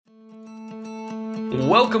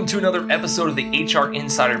Welcome to another episode of the HR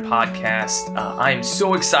Insider Podcast. I am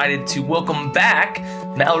so excited to welcome back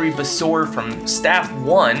Mallory Basor from Staff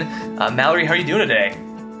One. Mallory, how are you doing today?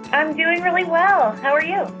 I'm doing really well. How are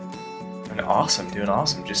you? Doing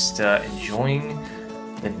awesome. Just enjoying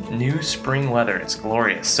the new spring weather. It's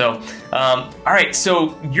glorious. So, all right,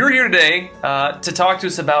 so you're here today to talk to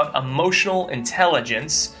us about emotional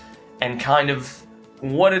intelligence and kind of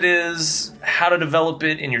what it is, how to develop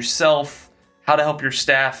it in yourself, how to help your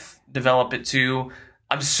staff develop it too.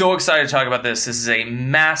 I'm so excited to talk about this. This is a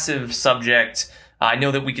massive subject. I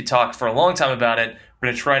know that we could talk for a long time about it. We're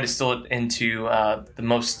going to try and distill it into the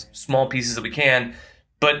most small pieces that we can.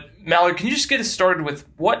 But Mallory, can you just get us started with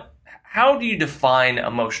how do you define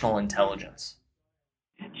emotional intelligence?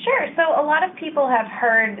 Sure. So a lot of people have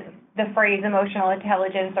heard the phrase emotional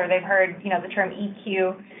intelligence, or they've heard, the term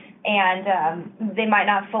EQ, and they might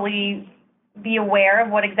not fully be aware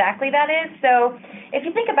of what exactly that is. So if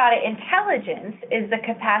you think about it, intelligence is the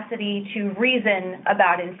capacity to reason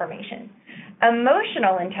about information.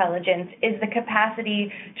 Emotional intelligence is the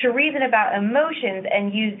capacity to reason about emotions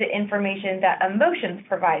and use the information that emotions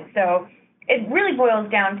provide. So it really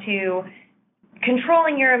boils down to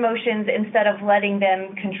controlling your emotions instead of letting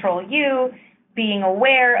them control you, being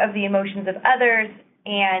aware of the emotions of others,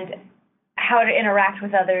 and how to interact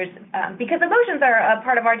with others, because emotions are a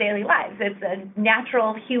part of our daily lives. It's a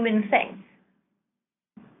natural human thing.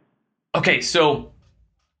 Okay, so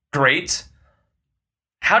great.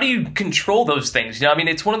 How do you control those things?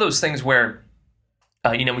 It's one of those things where,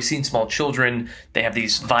 we've seen small children, they have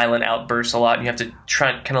these violent outbursts a lot, and you have to try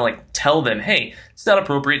and kind of like tell them, hey, it's not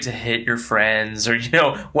appropriate to hit your friends or,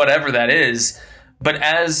 whatever that is. But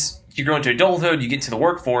as you grow into adulthood, you get into the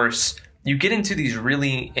workforce, you get into these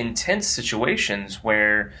really intense situations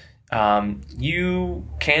where you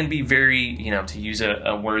can be very, to use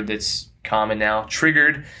a word that's common now,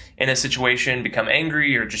 triggered in a situation, become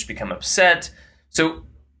angry or just become upset. So,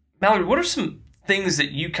 Mallory, what are some things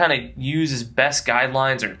that you kind of use as best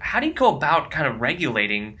guidelines, or how do you go about kind of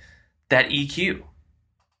regulating that EQ?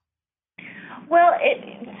 Well,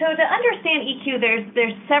 so to understand EQ,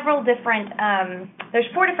 there's several different, there's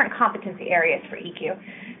 4 different competency areas for EQ.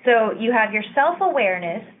 So you have your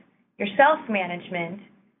self-awareness, your self-management,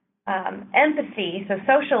 empathy, so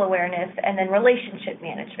social awareness, and then relationship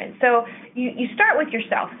management. So you start with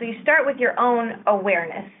yourself. So you start with your own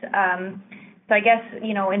awareness. So I guess,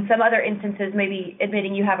 in some other instances, maybe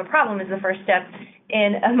admitting you have a problem is the first step.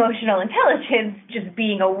 In emotional intelligence, just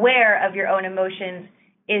being aware of your own emotions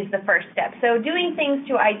is the first step. So doing things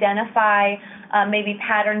to identify maybe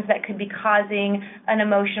patterns that could be causing an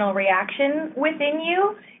emotional reaction within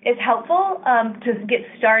you is helpful to get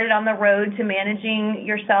started on the road to managing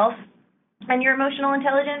yourself and your emotional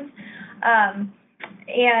intelligence.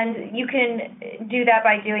 And you can do that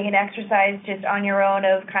by doing an exercise just on your own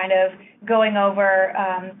of kind of going over,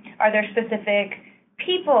 are there specific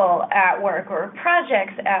people at work or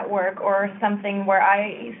projects at work or something where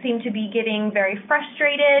I seem to be getting very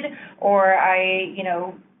frustrated, or I,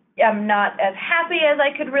 am not as happy as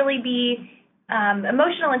I could really be.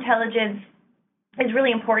 Emotional intelligence is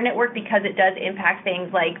really important at work because it does impact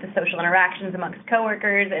things like the social interactions amongst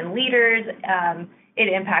coworkers and leaders.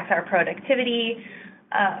 It impacts our productivity.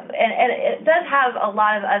 And it does have a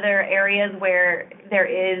lot of other areas where there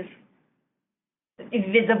is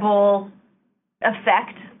visible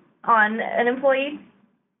effect on an employee.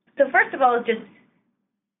 So first of all, is just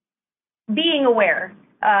being aware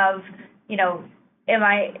of, am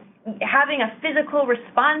I having a physical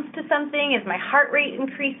response to something? Is my heart rate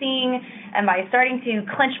increasing? Am I starting to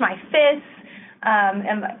clench my fists?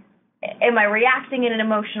 Am I reacting in an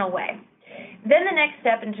emotional way? Then the next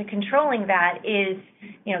step into controlling that is,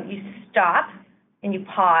 you stop and you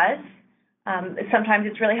pause. Sometimes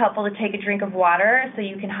it's really helpful to take a drink of water so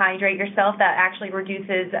you can hydrate yourself. That actually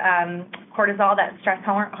reduces cortisol, that stress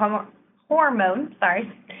hormone,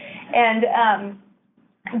 and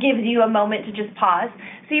gives you a moment to just pause.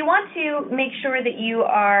 So you want to make sure that you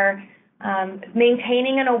are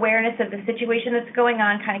maintaining an awareness of the situation that's going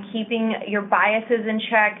on, kind of keeping your biases in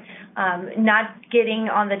check, not getting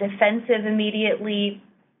on the defensive immediately,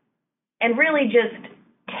 and really just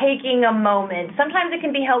taking a moment. Sometimes it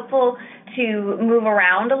can be helpful to move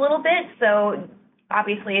around a little bit. So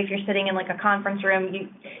obviously, if you're sitting in like a conference room,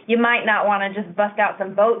 you might not want to just bust out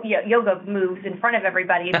some yoga moves in front of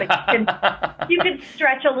everybody, but you could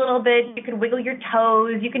stretch a little bit. You could wiggle your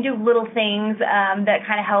toes. You can do little things that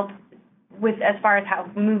kind of help with as far as how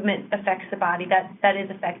movement affects the body. That is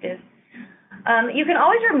effective. You can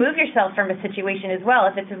always remove yourself from a situation as well.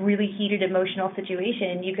 If it's a really heated emotional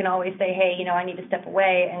situation, you can always say, hey, I need to step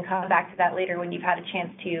away and come back to that later when you've had a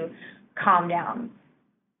chance to calm down.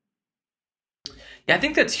 Yeah, I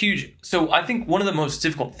think that's huge. So I think one of the most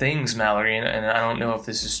difficult things, Mallory, and I don't know if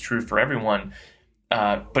this is true for everyone,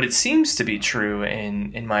 but it seems to be true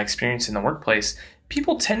in my experience in the workplace,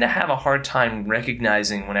 people tend to have a hard time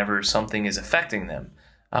recognizing whenever something is affecting them.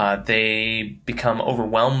 They become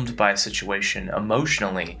overwhelmed by a situation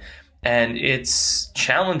emotionally, and it's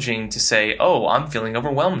challenging to say, oh, I'm feeling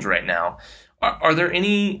overwhelmed right now. Are there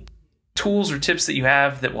any tools or tips that you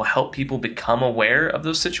have that will help people become aware of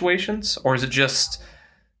those situations? Or is it just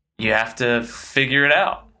you have to figure it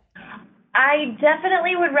out? I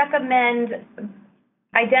definitely would recommend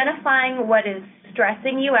identifying what is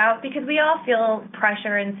stressing you out, because we all feel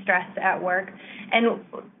pressure and stress at work. And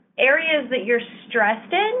areas that you're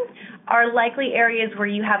stressed in are likely areas where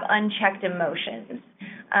you have unchecked emotions.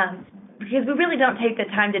 Because we really don't take the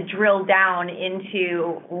time to drill down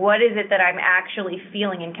into what is it that I'm actually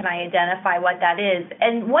feeling and can I identify what that is.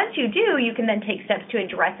 And once you do, you can then take steps to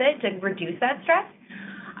address it, to reduce that stress.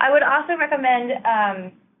 I would also recommend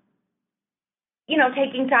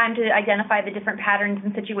taking time to identify the different patterns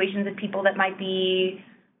and situations of people that might be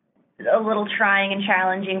a little trying and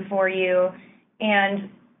challenging for you. And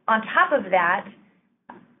on top of that,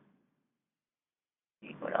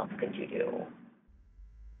 what else could you do?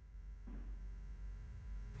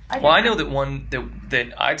 I know that one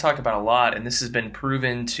that I talk about a lot, and this has been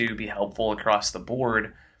proven to be helpful across the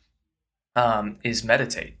board, is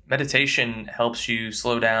meditate. Meditation helps you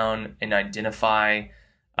slow down and identify,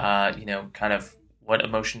 kind of what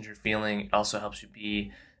emotions you're feeling. It also helps you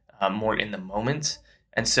be more in the moment.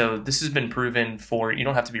 And so this has been proven you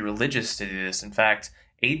don't have to be religious to do this. In fact,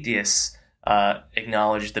 atheists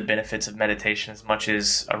acknowledge the benefits of meditation as much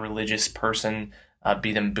as a religious person,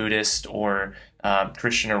 be them Buddhist or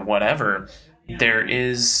Christian or whatever. There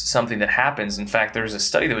is something that happens. In fact, there was a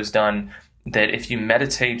study that was done that if you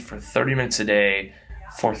meditate for 30 minutes a day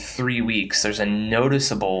for 3 weeks, there's a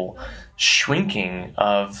noticeable shrinking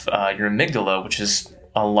of your amygdala, which is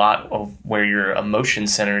a lot of where your emotion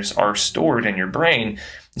centers are stored in your brain.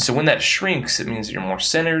 And so when that shrinks, it means that you're more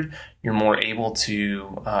centered, you're more able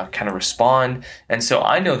to kind of respond. And so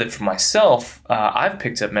I know that for myself, I've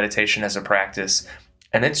picked up meditation as a practice,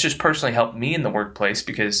 and it's just personally helped me in the workplace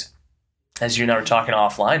because, as you and I were talking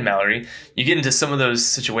offline, Mallory, you get into some of those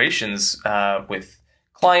situations with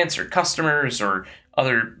clients or customers or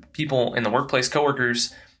other people in the workplace,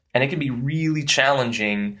 coworkers, and it can be really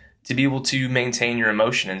challenging to be able to maintain your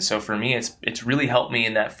emotion. And so for me, it's really helped me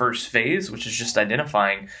in that first phase, which is just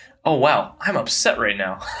identifying, oh, wow, I'm upset right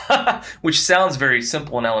now, which sounds very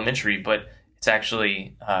simple and elementary, but it's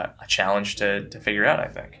actually a challenge to figure out, I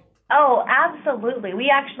think. Oh, absolutely. We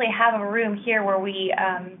actually have a room here where we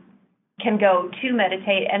can go to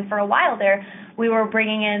meditate. And for a while there, we were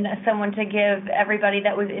bringing in someone to give everybody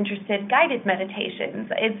that was interested guided meditations.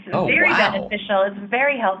 It's very beneficial. It's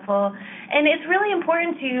very helpful. And it's really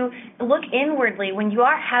important to look inwardly when you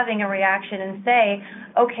are having a reaction and say,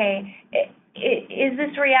 okay, is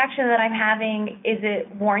this reaction that I'm having, is it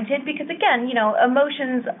warranted? Because again,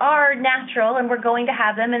 emotions are natural and we're going to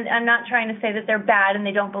have them. And I'm not trying to say that they're bad and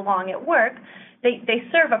they don't belong at work. They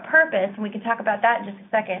serve a purpose, and we can talk about that in just a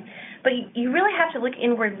second. But you really have to look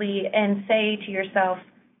inwardly and say to yourself,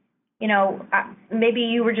 maybe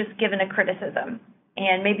you were just given a criticism,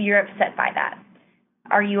 and maybe you're upset by that.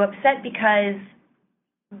 Are you upset because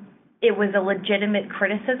it was a legitimate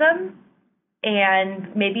criticism,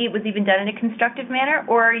 and maybe it was even done in a constructive manner?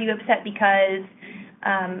 Or are you upset because,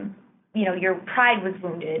 your pride was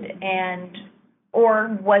wounded,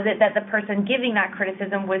 or was it that the person giving that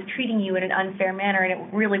criticism was treating you in an unfair manner and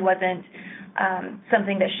it really wasn't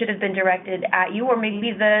something that should have been directed at you, or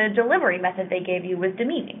maybe the delivery method they gave you was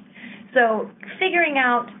demeaning? So figuring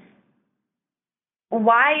out,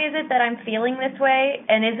 why is it that I'm feeling this way,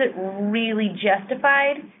 and is it really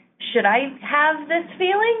justified? Should I have this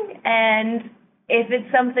feeling? And if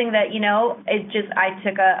it's something that, I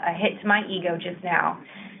took a hit to my ego just now,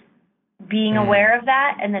 being aware of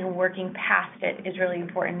that and then working past it is really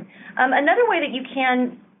important. Another way that you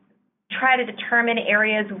can try to determine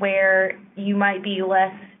areas where you might be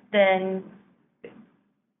less than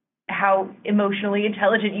how emotionally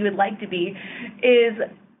intelligent you would like to be is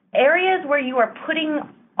areas where you are putting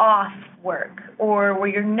off work or where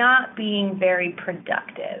you're not being very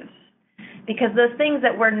productive. Because those things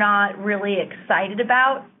that we're not really excited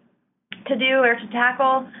about to do or to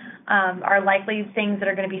tackle are likely things that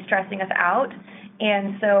are going to be stressing us out.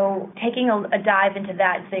 And so taking a dive into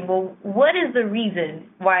that and saying, well, what is the reason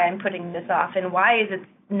why I'm putting this off, and why is it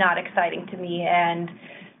not exciting to me? And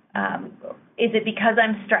is it because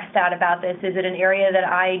I'm stressed out about this? Is it an area that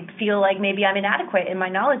I feel like maybe I'm inadequate in my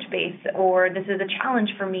knowledge base, or this is a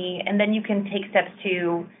challenge for me? And then you can take steps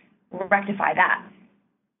to rectify that.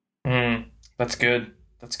 That's good.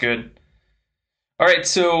 That's good. All right.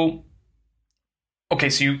 So,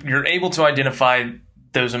 okay. So you're able to identify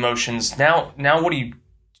those emotions. Now what do you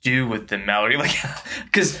do with them, Mallory? Like,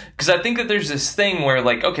 because I think that there's this thing where,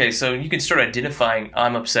 like, okay, so you can start identifying,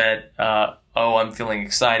 I'm upset. Oh, I'm feeling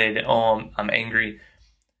excited. Oh, I'm angry.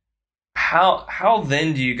 How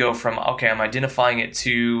then do you go from, okay, I'm identifying it,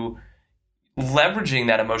 to leveraging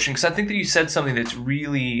that emotion? Because I think that you said something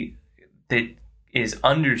that is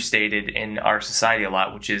understated in our society a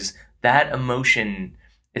lot, which is that emotion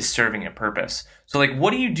is serving a purpose. So, like,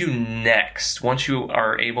 what do you do next once you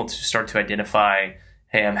are able to start to identify,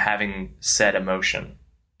 hey, I'm having said emotion?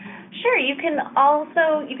 Sure. You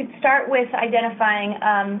could start with identifying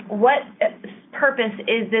what purpose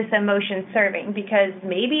is this emotion serving, because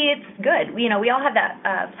maybe it's good. We all have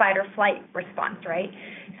that fight or flight response, right?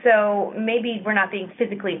 So maybe we're not being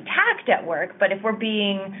physically attacked at work, but if we're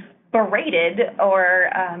being berated or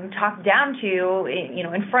talked down to,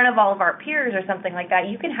 in front of all of our peers or something like that,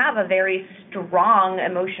 you can have a very strong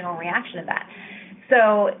emotional reaction to that.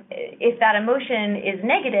 So if that emotion is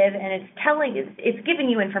negative and it's giving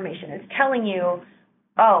you information, it's telling you,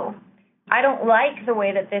 oh, I don't like the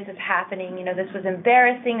way that this is happening. This was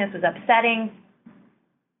embarrassing. This was upsetting.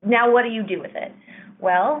 Now what do you do with it?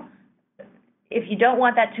 Well, if you don't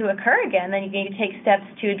want that to occur again, then you need to take steps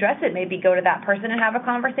to address it. Maybe go to that person and have a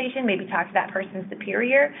conversation. Maybe talk to that person's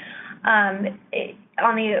superior. On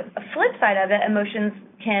the flip side of it, emotions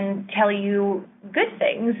can tell you good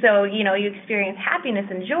things. So, you experience happiness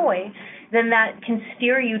and joy, then that can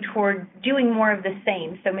steer you toward doing more of the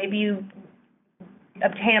same. So maybe you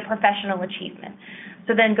obtain a professional achievement.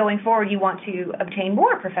 So then going forward, you want to obtain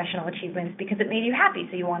more professional achievements because it made you happy,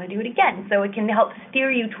 so you want to do it again. So it can help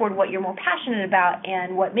steer you toward what you're more passionate about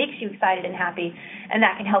and what makes you excited and happy, and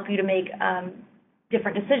that can help you to make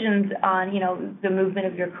different decisions on, the movement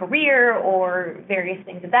of your career or various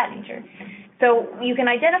things of that nature. So you can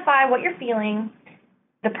identify what you're feeling,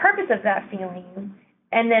 the purpose of that feeling,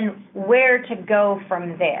 and then where to go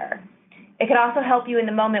from there. It could also help you in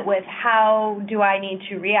the moment with, how do I need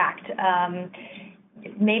to react?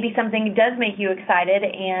 Maybe something does make you excited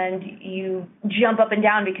and you jump up and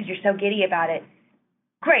down because you're so giddy about it.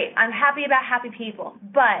 Great, I'm happy about happy people,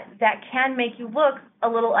 but that can make you look a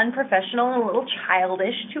little unprofessional and a little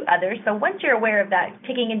childish to others. So once you're aware of that,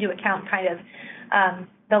 taking into account kind of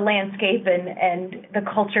the landscape and the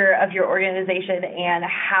culture of your organization and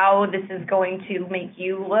how this is going to make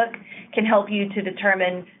you look, can help you to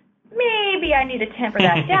determine, maybe I need to temper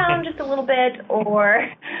that down just a little bit, or,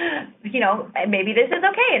 maybe this is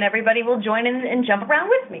okay and everybody will join in and jump around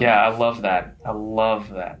with me. Yeah, I love that.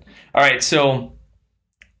 All right, so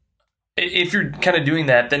if you're kind of doing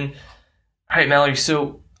that, then, all right, Mallory,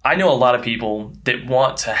 so I know a lot of people that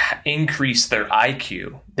want to increase their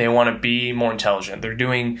IQ. They want to be more intelligent. They're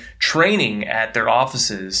doing training at their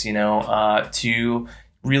offices, to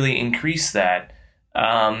really increase that.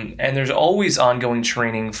 And there's always ongoing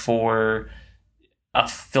training for a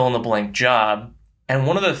fill-in-the-blank job. And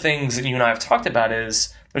one of the things that you and I have talked about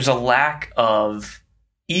is there's a lack of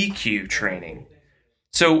EQ training.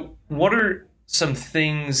 So what are some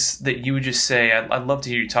things that you would just say, I'd love to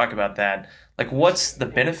hear you talk about that. Like, what's the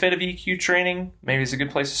benefit of EQ training? Maybe it's a good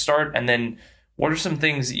place to start. And then what are some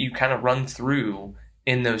things that you kind of run through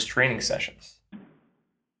in those training sessions?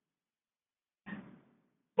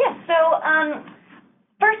 Yeah, so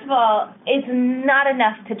first of all, it's not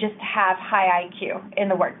enough to just have high IQ in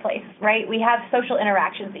the workplace, right? We have social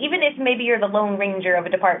interactions. Even if maybe you're the lone ranger of a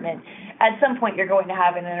department, at some point you're going to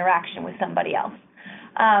have an interaction with somebody else.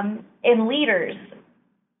 And leaders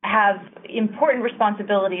have important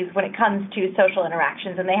responsibilities when it comes to social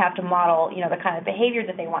interactions, and they have to model, the kind of behavior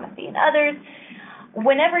that they want to see in others.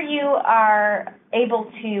 Whenever you are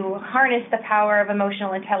able to harness the power of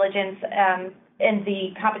emotional intelligence and the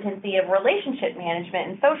competency of relationship management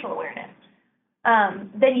and social awareness,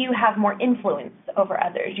 then you have more influence over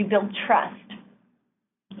others. You build trust.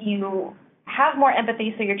 You have more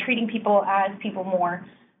empathy, so you're treating people as people more.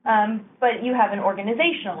 But you have an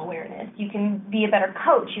organizational awareness. You can be a better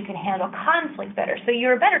coach. You can handle conflict better. So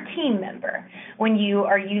you're a better team member when you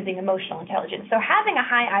are using emotional intelligence. So having a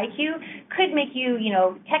high IQ could make you,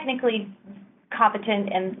 technically competent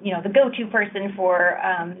and, the go-to person for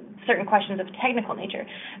certain questions of a technical nature.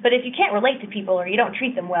 But if you can't relate to people or you don't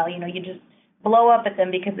treat them well, you just blow up at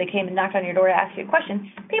them because they came and knocked on your door to ask you a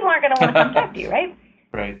question, people aren't going to want to come talk to you, right?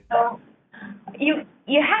 Right. So you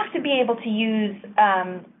have to be able to use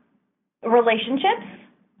relationships,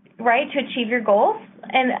 right, to achieve your goals.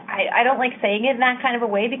 And I don't like saying it in that kind of a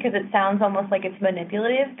way because it sounds almost like it's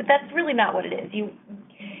manipulative, but that's really not what it is.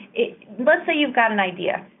 Let's say you've got an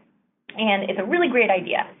idea, and it's a really great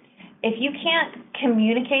idea. If you can't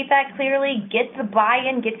communicate that clearly, get the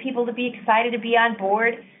buy-in, get people to be excited to be on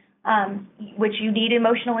board, which you need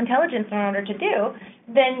emotional intelligence in order to do,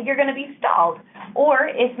 then you're going to be stalled. Or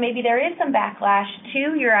if maybe there is some backlash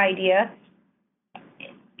to your idea,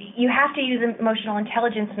 you have to use emotional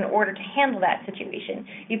intelligence in order to handle that situation.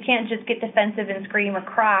 You can't just get defensive and scream or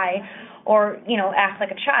cry or, act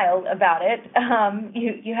like a child about it.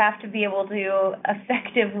 You have to be able to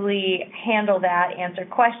effectively handle that, answer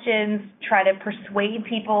questions, try to persuade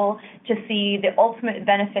people to see the ultimate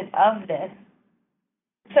benefit of this.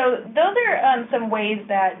 So those are some ways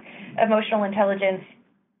that emotional intelligence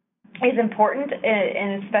is important,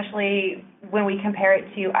 and especially when we compare it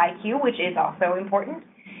to IQ, which is also important,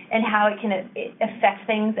 and how it can affect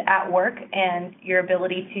things at work and your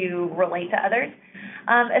ability to relate to others.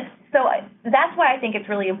 So that's why I think it's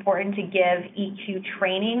really important to give EQ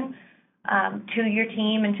training to your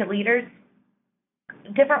team and to leaders.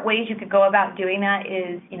 Different ways you could go about doing that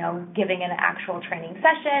is, giving an actual training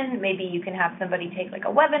session. Maybe you can have somebody take like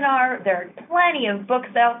a webinar. There are plenty of books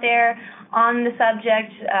out there on the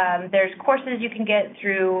subject. There's courses you can get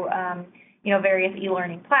through, various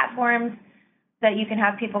e-learning platforms that you can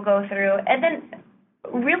have people go through. And then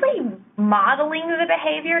really modeling the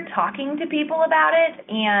behavior, talking to people about it,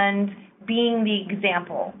 and being the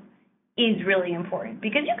example is really important,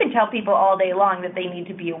 because you can tell people all day long that they need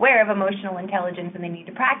to be aware of emotional intelligence and they need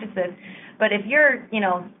to practice this. But if you're,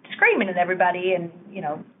 screaming at everybody and,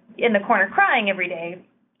 in the corner crying every day,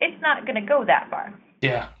 it's not going to go that far.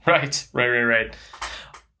 Yeah, right.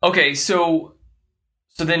 Okay, so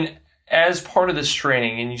then as part of this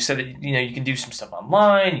training, and you said that, you can do some stuff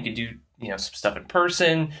online, you can do, some stuff in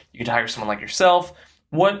person, you could hire someone like yourself.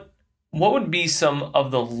 What would be some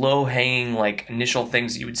of the low-hanging, initial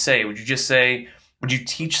things that you would say? Would you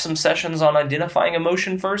teach some sessions on identifying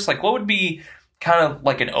emotion first? What would be kind of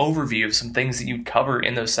like an overview of some things that you'd cover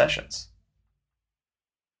in those sessions?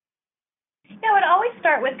 I would always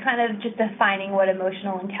start with kind of just defining what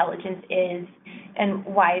emotional intelligence is and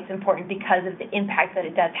why it's important, because of the impact that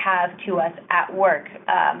it does have to us at work.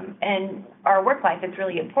 And our work life is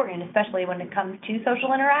really important, especially when it comes to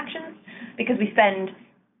social interactions, because we spend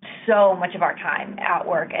so much of our time at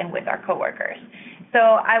work and with our coworkers. So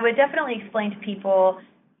I would definitely explain to people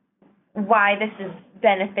why this is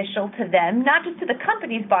beneficial to them, not just to the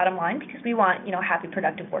company's bottom line, because we want, happy,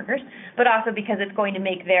 productive workers, but also because it's going to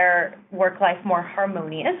make their work life more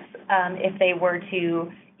harmonious if they were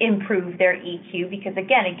to improve their EQ, because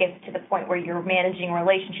again, it gets to the point where you're managing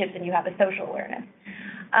relationships and you have a social awareness.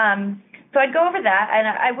 So I'd go over that, and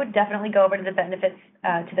I would definitely go over to the benefits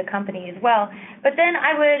to the company as well. But then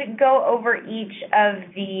I would go over each of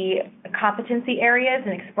the competency areas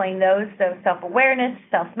and explain those. So self-awareness,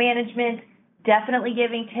 self-management, definitely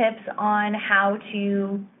giving tips on how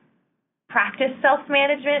to practice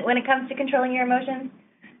self-management when it comes to controlling your emotions.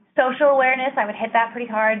 Social awareness, I would hit that pretty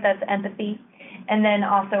hard. That's empathy. And then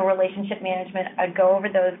also relationship management, I'd go over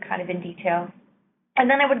those kind of in detail. And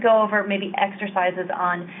then I would go over maybe exercises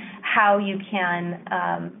on how you can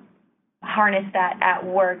harness that at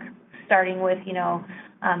work, starting with,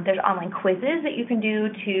 there's online quizzes that you can do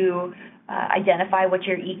to identify what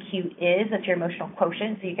your EQ is, that's your emotional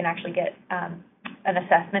quotient, so you can actually get an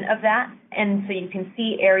assessment of that. And so you can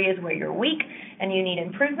see areas where you're weak and you need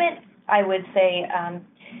improvement. I would say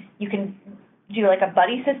you can do like a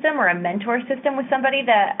buddy system or a mentor system with somebody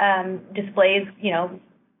that displays,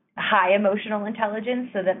 high emotional intelligence,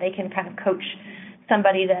 so that they can kind of coach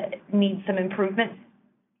somebody that needs some improvement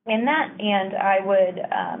in that. And I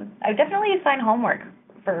would definitely assign homework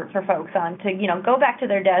for folks on to, go back to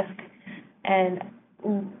their desk and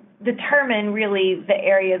determine really the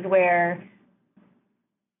areas where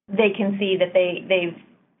they can see that they've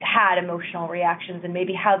had emotional reactions and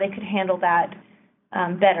maybe how they could handle that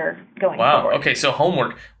better going forward. Wow. Okay, so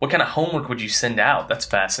homework. What kind of homework would you send out? That's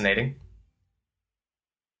fascinating.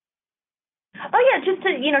 Oh, yeah, just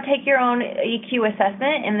to, take your own EQ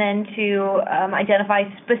assessment, and then to identify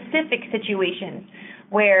specific situations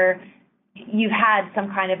where you've had some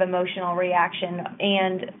kind of emotional reaction,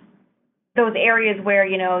 and those areas where,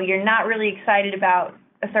 you're not really excited about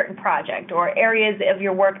a certain project, or areas of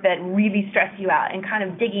your work that really stress you out, and kind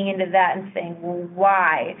of digging into that and saying, well,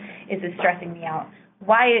 why is this stressing me out?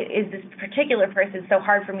 why is this particular person so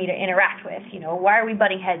hard for me to interact with? Why are we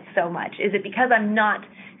butting heads so much? Is it because I'm not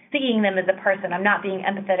seeing them as a person? I'm not being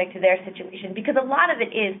empathetic to their situation? Because a lot of it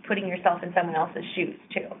is putting yourself in someone else's shoes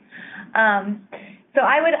too. So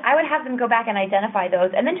I would have them go back and identify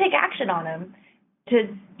those, and then take action on them to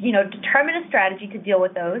determine a strategy to deal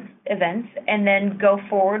with those events, and then go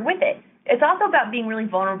forward with it. It's also about being really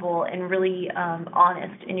vulnerable and really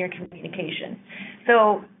honest in your communication.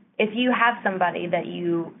 So if you have somebody that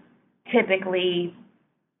you typically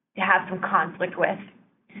have some conflict with,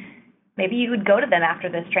 maybe you would go to them after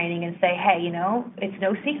this training and say, hey, it's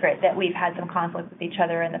no secret that we've had some conflict with each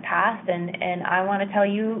other in the past, and I want to tell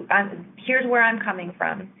you, here's where I'm coming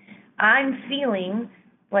from. I'm feeling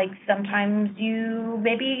like sometimes you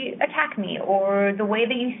maybe attack me, or the way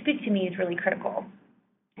that you speak to me is really critical.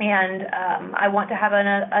 And I want to have an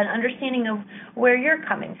understanding of where you're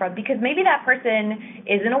coming from, because maybe that person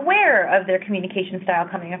isn't aware of their communication style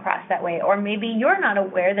coming across that way, or maybe you're not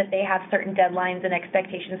aware that they have certain deadlines and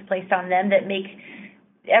expectations placed on them that make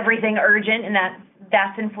everything urgent, and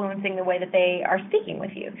that's influencing the way that they are speaking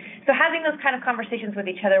with you. So having those kind of conversations with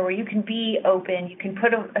each other where you can be open, you can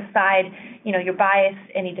put aside, your bias,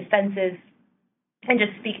 any defenses, and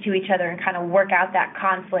just speak to each other and kind of work out that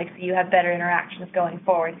conflict so you have better interactions going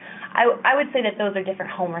forward. I would say that those are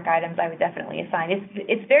different homework items I would definitely assign.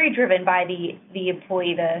 It's very driven by the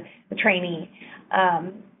employee, the trainee,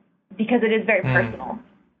 because it is very personal.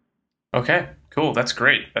 Okay, cool. That's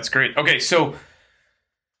great. Okay, so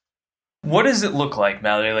what does it look like,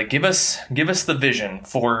 Mallory? Like, give us the vision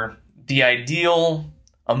for the ideal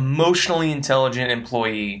emotionally intelligent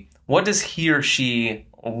employee. What does he or she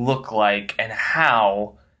look like, and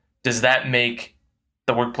how does that make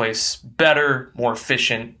the workplace better, more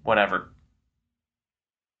efficient, whatever?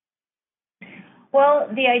 Well,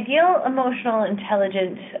 the ideal emotionally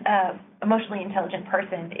intelligent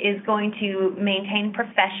person is going to maintain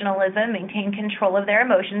professionalism, maintain control of their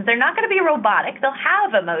emotions. They're not going to be robotic. They'll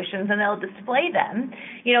have emotions and they'll display them.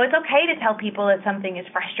 It's okay to tell people that something is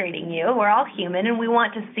frustrating you. We're all human, and we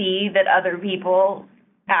want to see that other people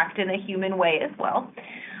act in a human way as well.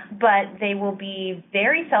 But they will be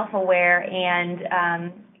very self-aware,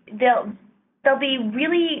 and they'll be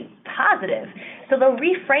really positive. So they'll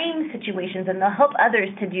reframe situations, and they'll help others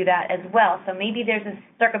to do that as well. So maybe there's a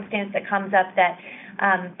circumstance that comes up that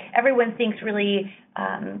everyone thinks really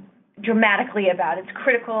dramatically about. It's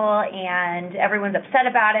critical, and everyone's upset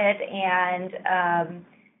about it, and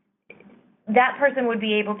that person would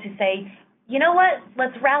be able to say, you know what,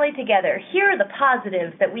 let's rally together. Here are the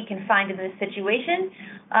positives that we can find in this situation.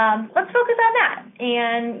 Let's focus on that.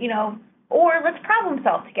 And, or let's problem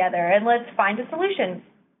solve together and let's find a solution.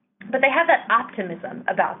 But they have that optimism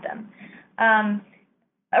about them.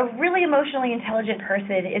 A really emotionally intelligent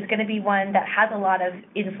person is going to be one that has a lot of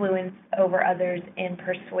influence over others, and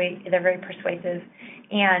they're very persuasive,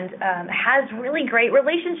 and has really great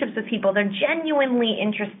relationships with people. They're genuinely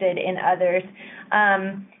interested in others.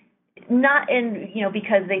 Not in,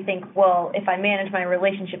 because they think, well, if I manage my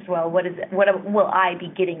relationships well, what will I be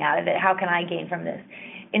getting out of it? How can I gain from this?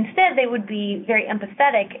 Instead, they would be very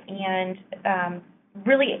empathetic and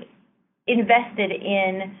really invested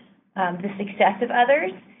in the success of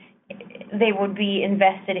others. They would be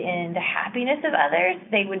invested in the happiness of others.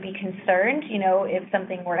 They would be concerned, if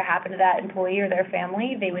something were to happen to that employee or their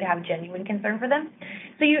family, they would have genuine concern for them.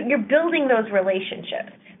 So you're building those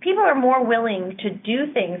relationships. People are more willing to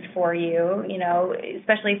do things for you,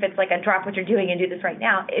 especially if it's like a drop what you're doing and do this right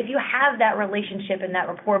now. If you have that relationship and that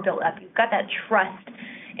rapport built up, you've got that trust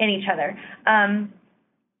in each other.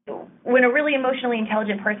 When a really emotionally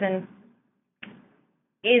intelligent person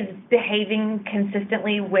is behaving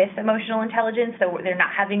consistently with emotional intelligence, so they're not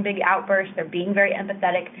having big outbursts, they're being very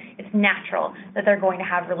empathetic, it's natural that they're going to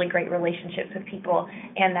have really great relationships with people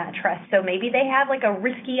and that trust. So maybe they have like a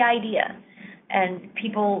risky idea, and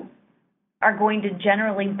people are going to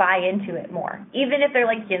generally buy into it more. Even if they're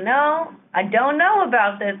like, I don't know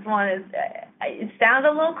about this one. It sounds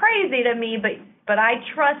a little crazy to me, but I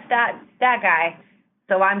trust that guy,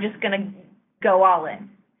 so I'm just going to go all in.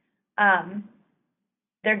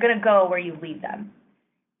 They're going to go where you lead them.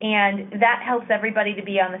 And that helps everybody to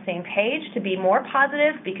be on the same page, to be more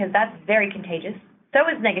positive, because that's very contagious. So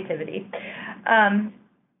is negativity.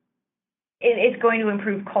 It's going to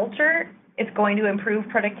improve culture. It's going to improve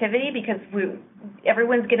productivity, because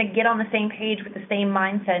everyone's going to get on the same page with the same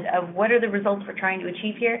mindset of what are the results we're trying to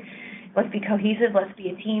achieve here. Let's be cohesive. Let's be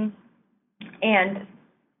a team. And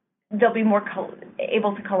they'll be more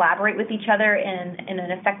able to collaborate with each other in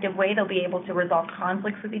an effective way. They'll be able to resolve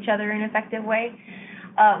conflicts with each other in an effective way.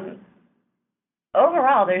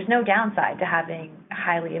 overall, there's no downside to having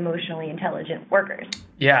highly emotionally intelligent workers.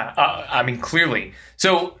 Yeah, I mean, clearly.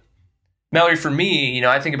 So, Mallory, for me,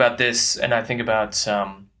 I think about this, and I think about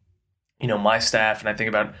my staff, and I think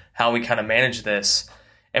about how we kind of manage this.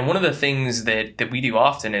 And one of the things that we do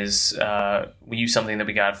often is we use something that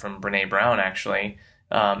we got from Brene Brown, actually,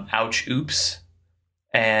 ouch, oops.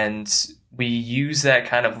 And we use that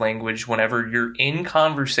kind of language whenever you're in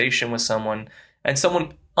conversation with someone and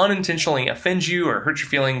someone unintentionally offends you or hurts your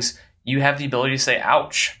feelings, you have the ability to say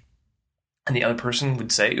ouch. And the other person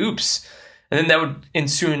would say oops. And then that would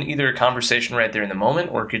ensue in either a conversation right there in the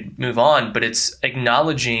moment or it could move on. But it's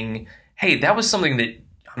acknowledging, hey, that was something that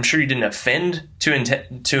I'm sure you didn't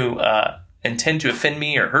intend to offend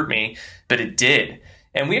me or hurt me, but it did.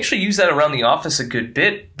 And we actually use that around the office a good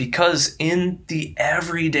bit because in the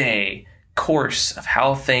everyday course of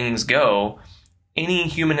how things go, any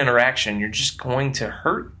human interaction, you're just going to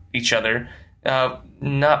hurt each other,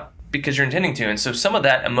 not because you're intending to. And so some of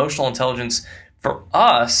that emotional intelligence for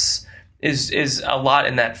us is a lot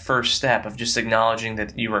in that first step of just acknowledging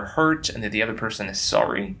that you were hurt and that the other person is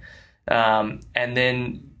sorry. And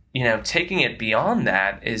then, taking it beyond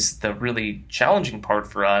that is the really challenging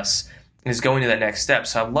part for us, is going to that next step.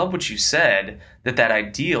 So I love what you said, that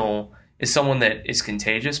ideal is someone that is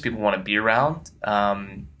contagious, people want to be around,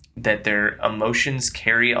 that their emotions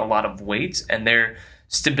carry a lot of weight and their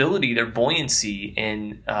stability, their buoyancy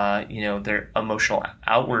in, their emotional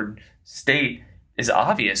outward state is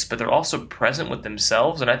obvious, but they're also present with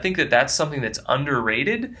themselves. And I think that that's something that's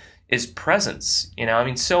underrated is presence.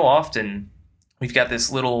 So often we've got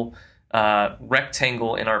this little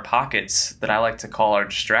rectangle in our pockets that I like to call our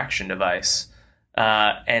distraction device.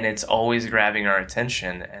 And it's always grabbing our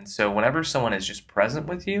attention. And so whenever someone is just present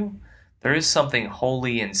with you, there is something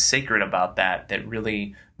holy and sacred about that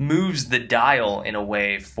really moves the dial in a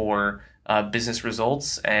way for business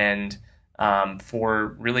results and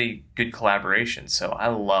for really good collaboration. So I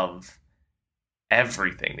love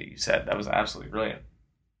everything that you said. That was absolutely brilliant.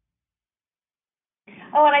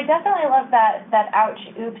 Oh, and I definitely love that ouch,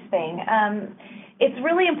 oops thing. It's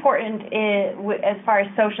really important as far as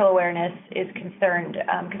social awareness is concerned,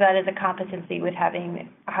 because that is a competency with having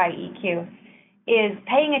high EQ, is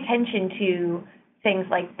paying attention to things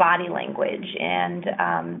like body language and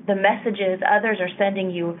the messages others are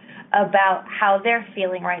sending you about how they're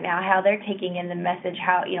feeling right now, how they're taking in the message,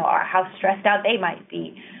 how stressed out they might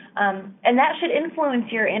be. And that should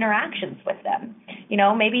influence your interactions with them.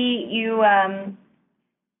 Maybe you...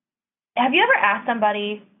 have you ever asked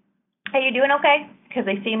somebody, "Hey, you doing okay?" Because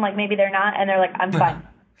they seem like maybe they're not, and they're like, "I'm fine."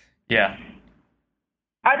 Yeah.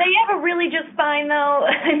 Are they ever really just fine, though?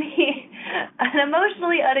 I mean, an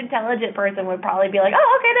emotionally unintelligent person would probably be like,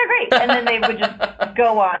 "Oh, okay, they're great," and then they would just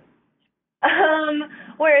go on.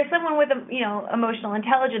 Whereas someone with, emotional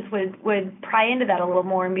intelligence would pry into that a little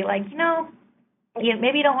more and be like,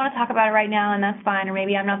 maybe you don't want to talk about it right now, and that's fine, or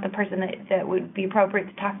maybe I'm not the person that would be appropriate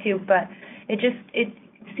to talk to, but it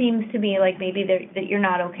seems to me like maybe that you're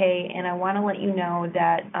not okay, and I want to let you know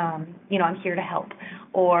that I'm here to help,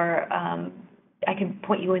 or I can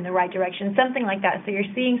point you in the right direction, something like that. So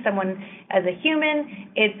you're seeing someone as a human.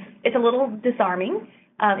 It's a little disarming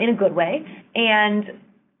in a good way, and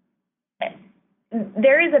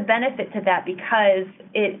there is a benefit to that because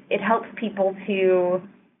it helps people to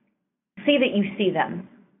see that you see them.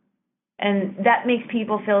 And that makes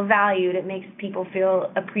people feel valued. It makes people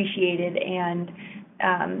feel appreciated, and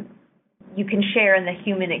you can share in the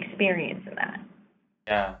human experience in that.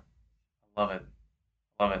 Yeah, I love it.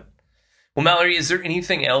 Love it. Well, Mallory, is there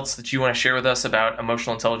anything else that you want to share with us about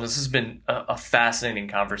emotional intelligence? This has been a fascinating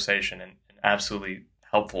conversation and absolutely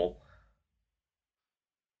helpful.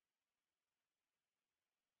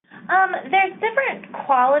 There's different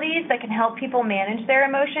qualities that can help people manage their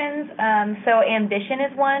emotions. So ambition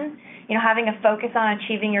is one. Having a focus on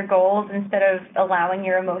achieving your goals instead of allowing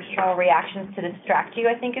your emotional reactions to distract you,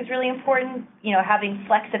 I think is really important. Having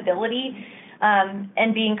flexibility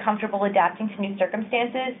and being comfortable adapting to new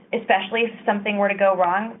circumstances, especially if something were to go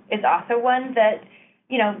wrong, is also one that,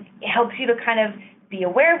 helps you to kind of be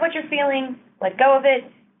aware of what you're feeling, let go of it,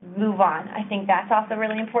 move on. I think that's also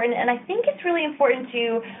really important. And I think it's really important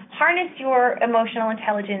to harness your emotional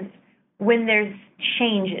intelligence when there's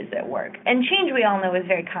changes at work. And change, we all know, is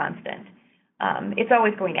very constant. It's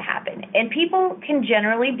always going to happen. And people can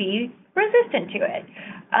generally be resistant to it.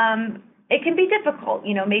 It can be difficult.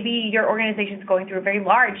 Maybe your organization's going through a very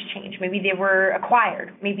large change. Maybe they were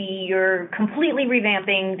acquired. Maybe you're completely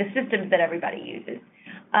revamping the systems that everybody uses.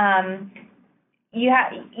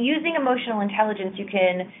 Using emotional intelligence, you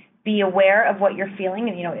can be aware of what you're feeling.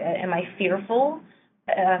 And, am I fearful?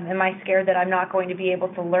 Am I scared that I'm not going to be able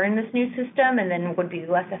to learn this new system and then would be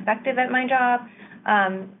less effective at my job?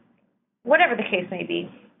 Whatever the case may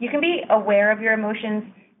be, you can be aware of your emotions.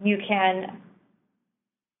 You can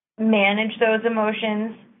manage those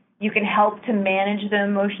emotions. You can help to manage the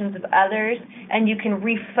emotions of others, and you can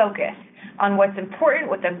refocus on what's important,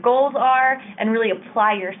 what the goals are, and really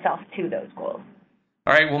apply yourself to those goals.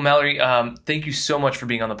 All right. Well, Mallory, thank you so much for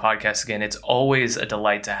being on the podcast again. It's always a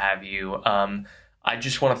delight to have you. I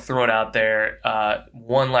just want to throw it out there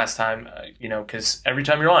one last time, because every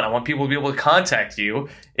time you're on, I want people to be able to contact you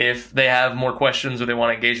if they have more questions or they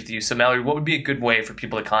want to engage with you. So, Mallory, what would be a good way for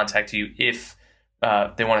people to contact you if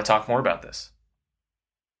they want to talk more about this?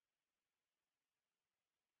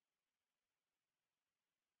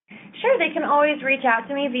 Sure, they can always reach out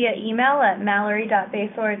to me via email at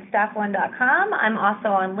mallory.basor@staff1.com. I'm also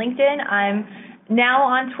on LinkedIn. I'm now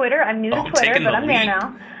on Twitter. I'm new to Twitter, but I'm there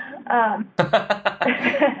now.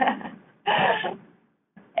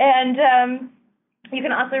 And you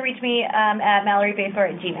can also reach me at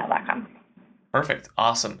mallory.basor@gmail.com. Perfect.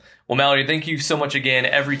 Awesome. Well, Mallory, thank you so much again.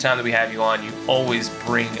 Every time that we have you on, you always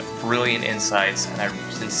bring brilliant insights, and I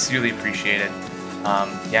sincerely appreciate it.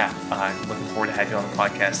 I'm looking forward to having you on the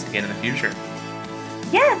podcast again in the future.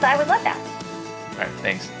 Yes, I would love that. All right.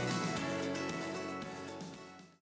 Thanks.